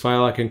into this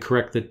file, I can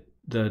correct the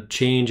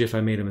change if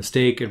I made a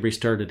mistake and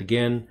restart it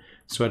again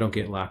so I don't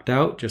get locked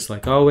out, just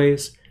like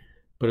always.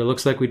 But it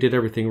looks like we did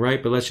everything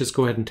right, but let's just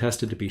go ahead and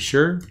test it to be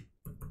sure.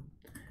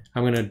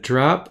 I'm going to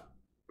drop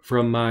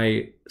from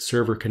my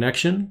server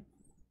connection.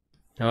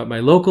 Now at my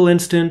local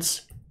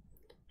instance,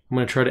 I'm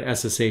going to try to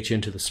SSH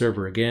into the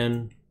server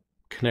again.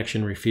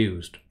 Connection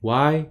refused.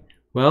 Why?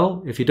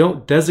 Well, if you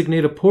don't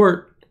designate a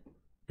port,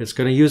 it's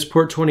going to use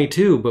port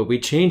 22, but we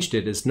changed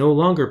it. It's no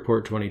longer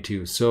port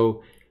 22.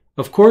 So,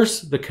 of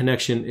course, the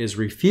connection is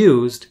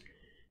refused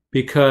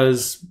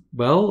because,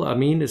 well, I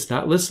mean, it's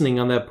not listening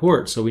on that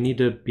port. So we need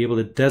to be able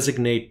to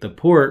designate the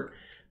port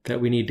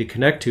that we need to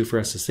connect to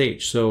for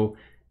SSH. So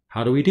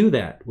how do we do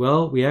that?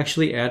 Well, we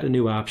actually add a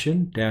new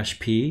option,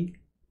 -p.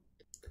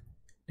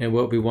 And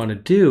what we want to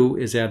do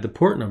is add the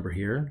port number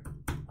here.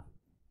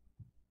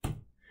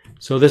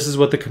 So this is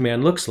what the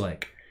command looks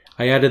like.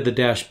 I added the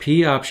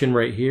 -p option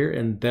right here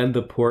and then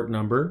the port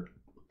number.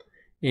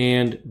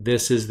 And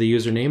this is the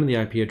username and the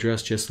IP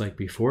address just like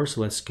before.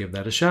 So let's give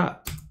that a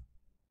shot.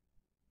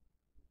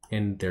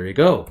 And there you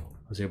go.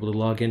 I was able to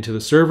log into the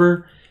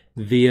server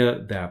via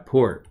that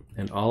port.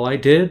 And all I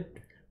did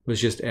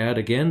was just add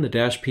again the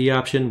 -p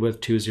option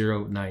with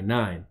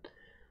 2099.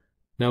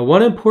 Now,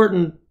 one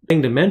important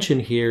thing to mention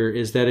here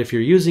is that if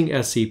you're using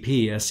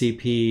SCP,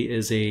 SCP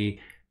is a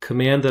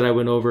command that I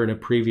went over in a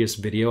previous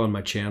video on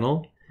my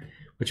channel,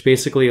 which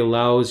basically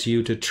allows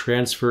you to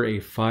transfer a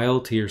file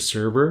to your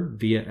server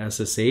via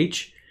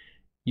SSH.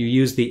 You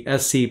use the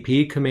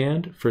SCP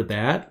command for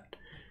that.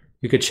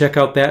 You could check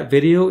out that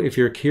video if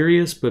you're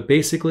curious, but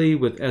basically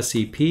with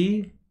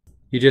SCP,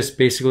 you just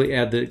basically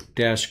add the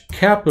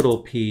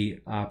 -P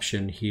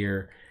option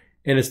here,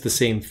 and it's the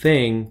same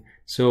thing.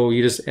 So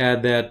you just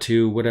add that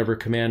to whatever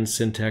command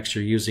syntax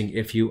you're using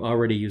if you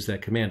already use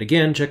that command.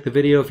 Again, check the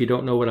video if you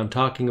don't know what I'm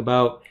talking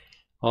about.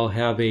 I'll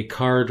have a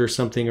card or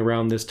something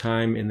around this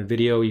time in the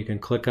video you can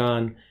click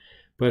on.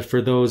 But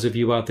for those of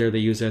you out there that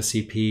use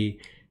SCP,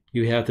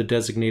 you have to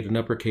designate an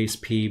uppercase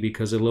P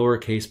because a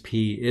lowercase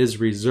p is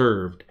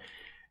reserved.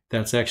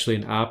 That's actually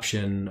an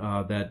option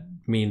that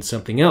means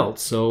something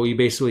else. So you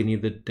basically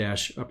need the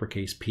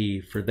 -uppercase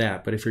P for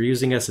that. But if you're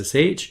using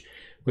SSH,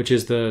 which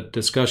is the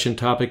discussion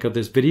topic of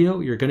this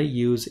video, you're going to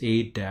use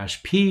a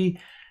 -P.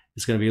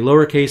 It's going to be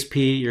lowercase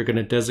p. You're going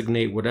to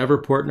designate whatever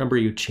port number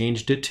you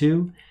changed it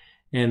to,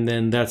 and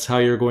then that's how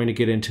you're going to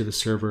get into the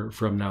server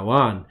from now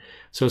on.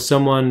 So if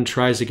someone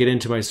tries to get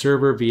into my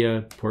server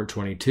via port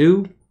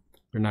 22,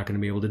 they're not going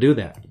to be able to do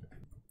that.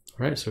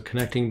 All right, so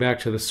connecting back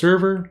to the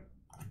server,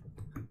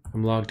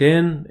 I'm logged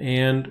in,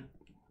 and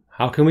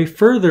how can we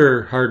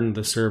further harden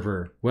the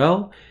server?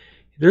 Well,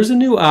 there's a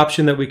new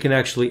option that we can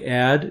actually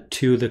add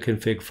to the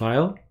config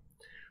file.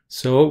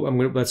 So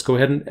let's go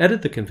ahead and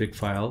edit the config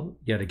file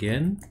yet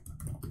again.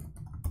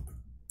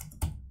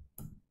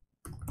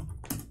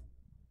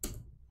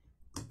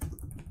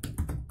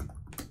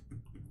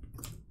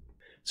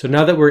 So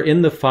now that we're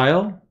in the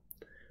file,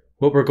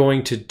 what we're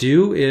going to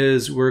do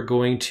is we're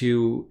going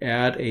to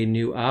add a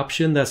new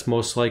option that's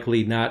most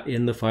likely not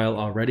in the file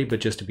already,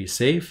 but just to be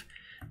safe.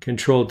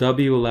 Control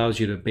W allows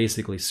you to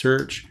basically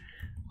search.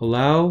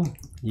 Allow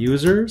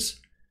users.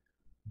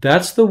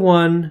 That's the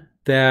one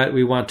that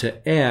we want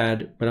to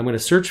add, but I'm going to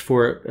search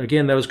for it.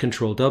 Again, that was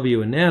Control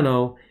W in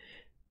Nano.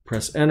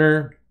 Press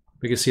Enter.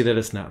 We can see that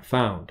it's not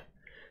found.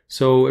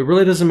 So it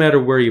really doesn't matter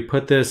where you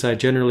put this. I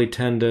generally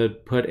tend to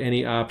put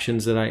any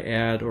options that I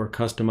add or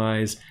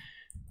customize,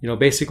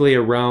 basically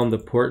around the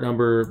port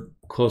number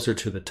closer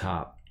to the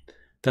top.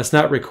 That's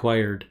not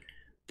required,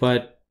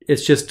 but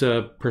it's just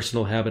a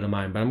personal habit of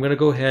mine. But I'm going to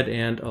go ahead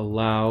and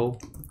allow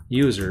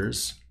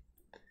users,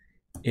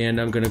 and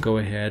I'm going to go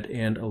ahead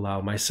and allow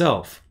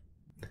myself.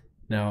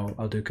 Now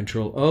I'll do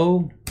Control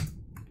O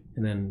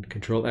and then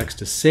Control X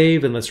to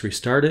save, and let's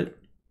restart it.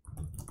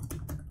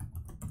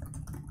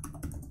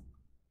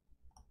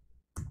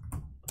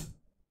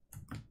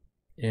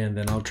 And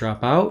then I'll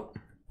drop out.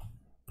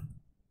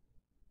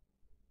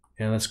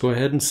 And let's go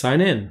ahead and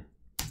sign in.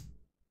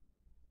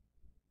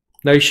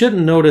 Now you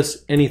shouldn't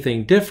notice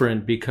anything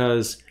different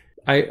because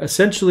I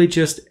essentially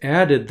just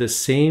added the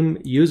same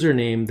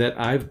username that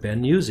I've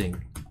been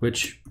using,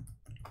 which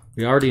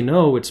we already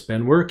know it's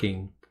been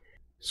working.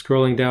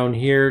 Scrolling down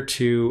here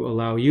to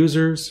allow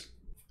users.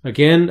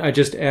 Again, I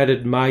just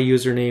added my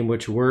username,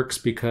 which works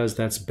because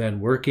that's been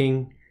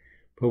working.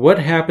 But what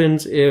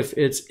happens if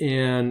it's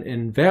an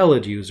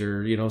invalid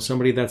user,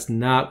 somebody that's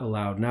not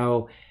allowed?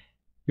 Now,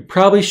 you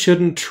probably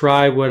shouldn't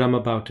try what I'm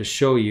about to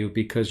show you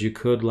because you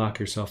could lock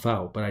yourself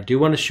out. But I do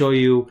want to show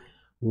you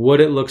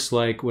what it looks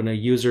like when a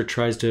user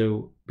tries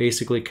to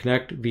basically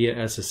connect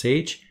via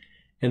SSH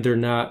and they're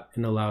not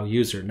an allow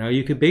user. Now,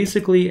 you could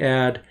basically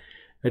add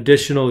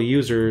additional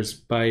users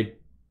by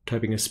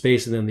typing a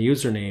space and then the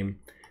username.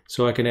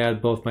 So I can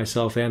add both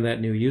myself and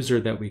that new user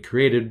that we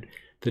created.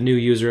 The new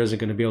user isn't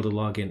going to be able to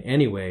log in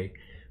anyway.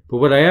 But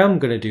what I am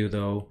going to do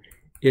though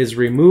is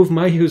remove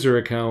my user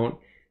account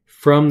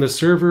from the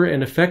server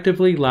and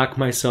effectively lock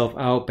myself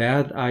out.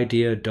 Bad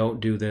idea, don't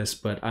do this,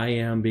 but I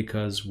am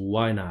because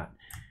why not?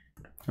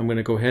 I'm going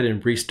to go ahead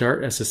and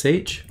restart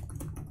SSH.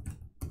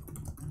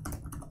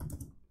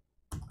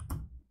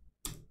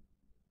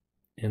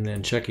 And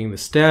then checking the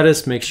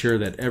status, make sure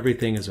that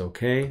everything is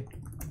okay.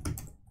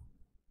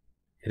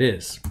 It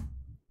is.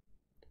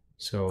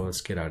 So let's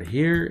get out of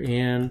here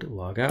and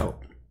log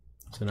out.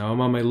 So now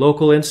I'm on my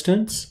local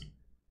instance.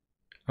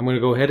 I'm going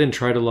to go ahead and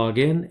try to log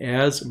in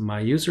as my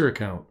user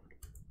account.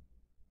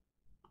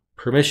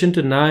 Permission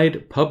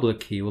denied, public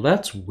key. Well,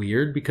 that's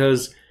weird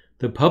because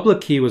the public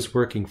key was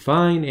working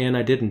fine and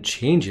I didn't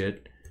change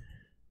it.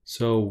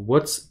 So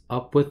what's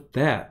up with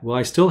that? Well,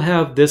 I still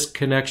have this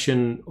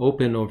connection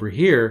open over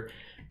here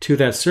to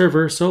that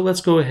server. So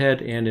let's go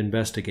ahead and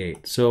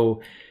investigate.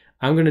 So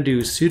I'm going to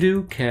do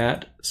sudo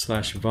cat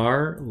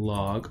 /var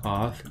log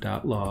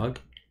auth.log,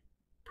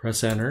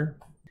 press enter.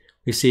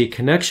 We see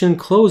connection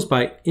closed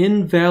by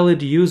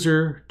invalid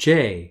user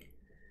J.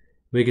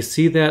 We can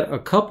see that a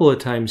couple of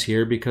times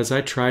here because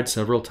I tried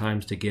several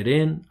times to get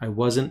in. I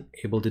wasn't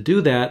able to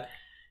do that.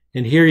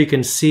 And here you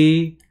can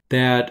see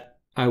that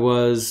I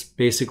was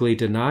basically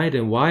denied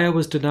and why I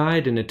was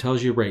denied. And it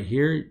tells you right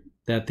here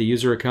that the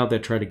user account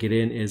that tried to get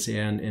in is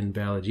an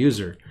invalid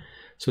user.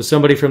 So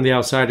somebody from the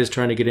outside is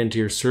trying to get into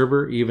your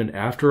server even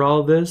after all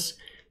of this.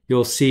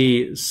 You'll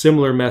see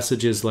similar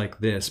messages like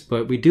this,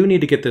 but we do need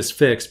to get this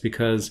fixed,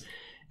 because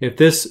if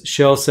this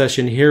shell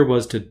session here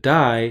was to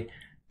die,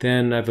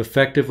 then I've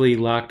effectively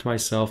locked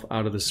myself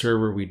out of the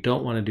server. We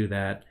don't want to do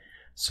that.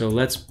 So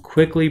let's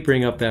quickly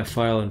bring up that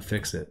file and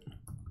fix it.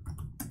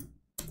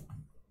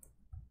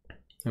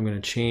 I'm going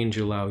to change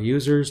allow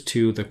users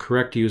to the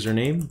correct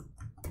username.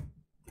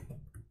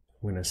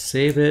 I'm going to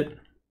save it,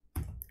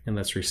 and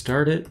let's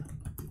restart it.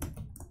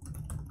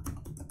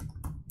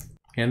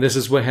 And this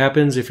is what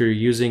happens if you're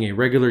using a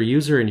regular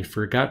user and you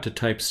forgot to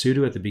type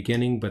sudo at the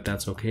beginning, but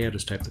that's okay. I'll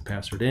just type the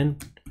password in.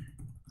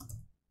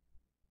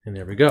 And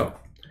there we go.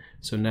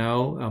 So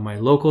now on my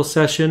local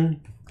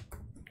session,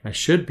 I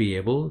should be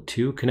able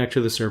to connect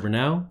to the server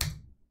now.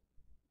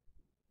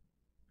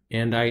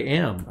 And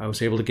I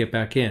was able to get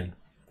back in.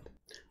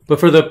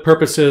 But for the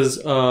purposes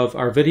of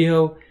our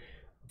video,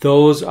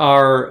 those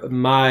are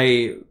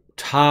my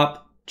top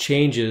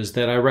changes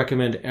that I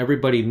recommend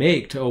everybody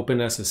make to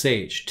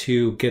OpenSSH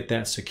to get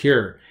that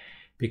secure.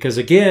 Because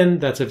again,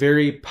 that's a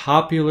very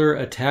popular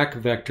attack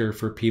vector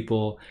for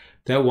people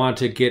that want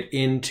to get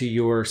into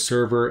your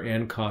server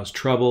and cause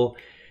trouble.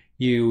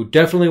 You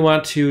definitely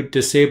want to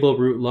disable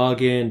root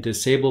login,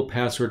 disable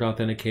password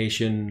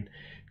authentication,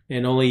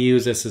 and only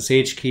use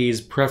SSH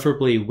keys,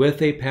 preferably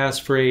with a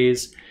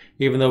passphrase.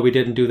 Even though we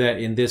didn't do that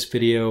in this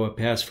video, a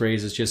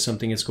passphrase is just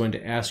something it's going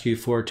to ask you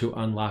for to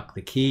unlock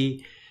the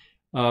key.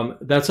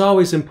 That's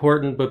always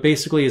important, but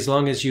basically as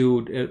long as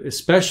you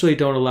especially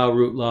don't allow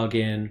root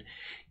login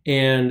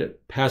and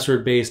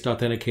password-based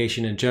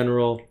authentication in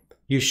general,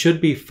 you should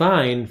be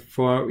fine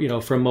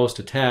from most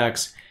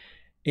attacks.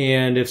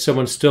 And if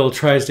someone still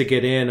tries to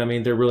get in, I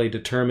mean, they're really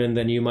determined,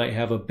 then you might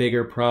have a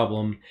bigger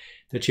problem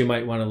that you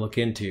might want to look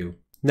into.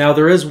 Now,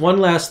 there is one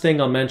last thing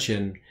I'll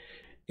mention,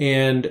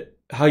 and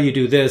how you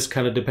do this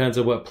kind of depends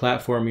on what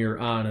platform you're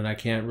on, and I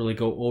can't really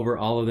go over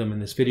all of them in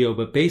this video,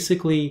 but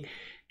basically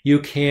you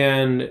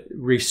can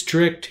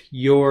restrict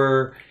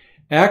your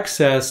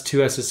access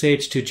to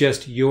SSH to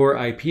just your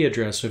IP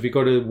address. So if you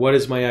go to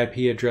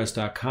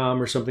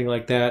whatismyipaddress.com or something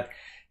like that,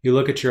 you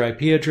look at your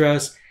IP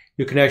address,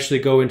 you can actually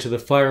go into the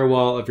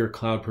firewall of your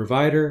cloud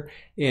provider,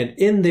 and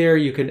in there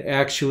you can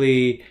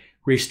actually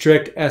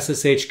restrict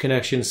SSH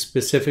connections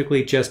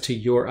specifically just to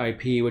your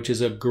IP, which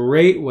is a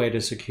great way to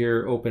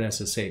secure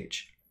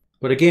OpenSSH.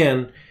 But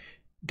again,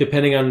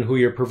 depending on who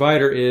your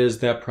provider is,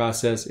 that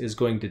process is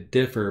going to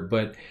differ,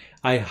 but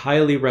I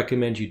highly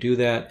recommend you do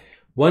that.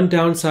 One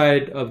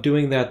downside of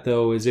doing that,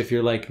 though, is if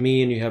you're like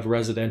me and you have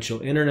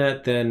residential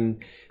internet,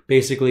 then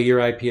basically your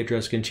IP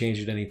address can change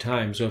at any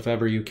time. So if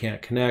ever you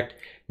can't connect,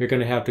 you're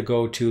going to have to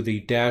go to the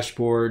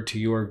dashboard to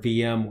your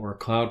VM or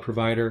cloud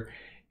provider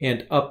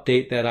and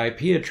update that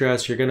IP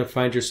address. You're going to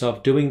find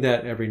yourself doing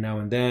that every now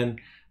and then,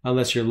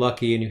 unless you're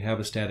lucky and you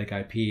have a static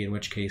IP, in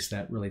which case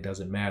that really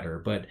doesn't matter.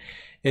 But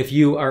if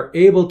you are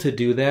able to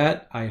do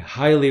that, I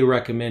highly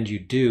recommend you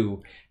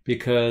do,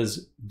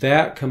 because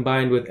that,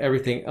 combined with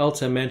everything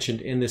else I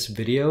mentioned in this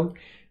video,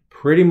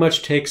 pretty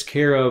much takes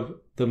care of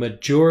the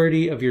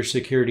majority of your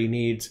security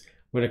needs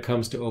when it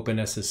comes to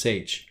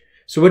OpenSSH.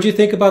 So what do you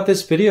think about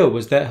this video?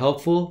 Was that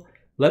helpful?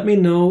 Let me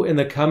know in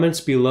the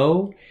comments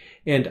below,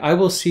 and I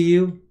will see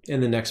you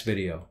in the next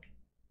video.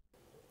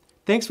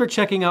 Thanks for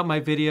checking out my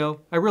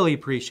video. I really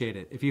appreciate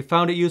it. If you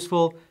found it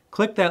useful,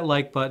 click that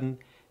like button,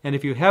 and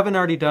if you haven't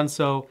already done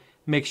so,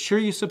 make sure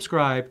you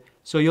subscribe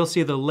so you'll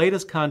see the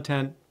latest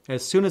content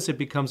as soon as it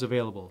becomes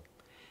available.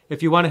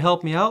 If you want to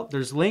help me out,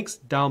 there's links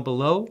down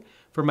below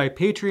for my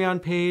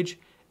Patreon page,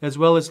 as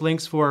well as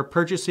links for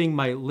purchasing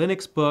my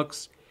Linux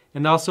books,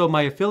 and also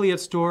my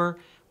affiliate store,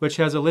 which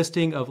has a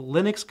listing of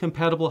Linux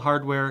compatible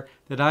hardware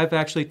that I've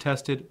actually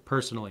tested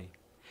personally.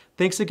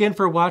 Thanks again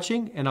for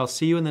watching, and I'll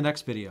see you in the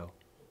next video.